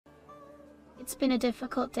It's been a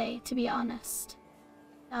difficult day, to be honest.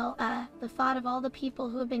 Well, the thought of all the people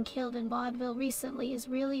who have been killed in Vaudeville recently is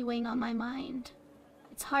really weighing on my mind.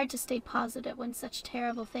 It's hard to stay positive when such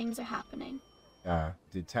terrible things are happening.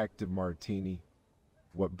 Detective Martini,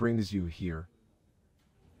 what brings you here?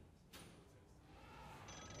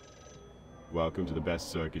 Welcome to the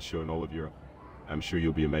best circus show in all of Europe. I'm sure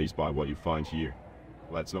you'll be amazed by what you find here.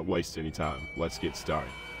 Let's not waste any time. Let's get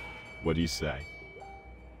started. What do you say?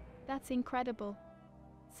 That's incredible.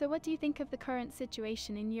 So what do you think of the current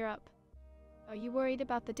situation in Europe? Are you worried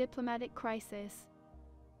about the diplomatic crisis?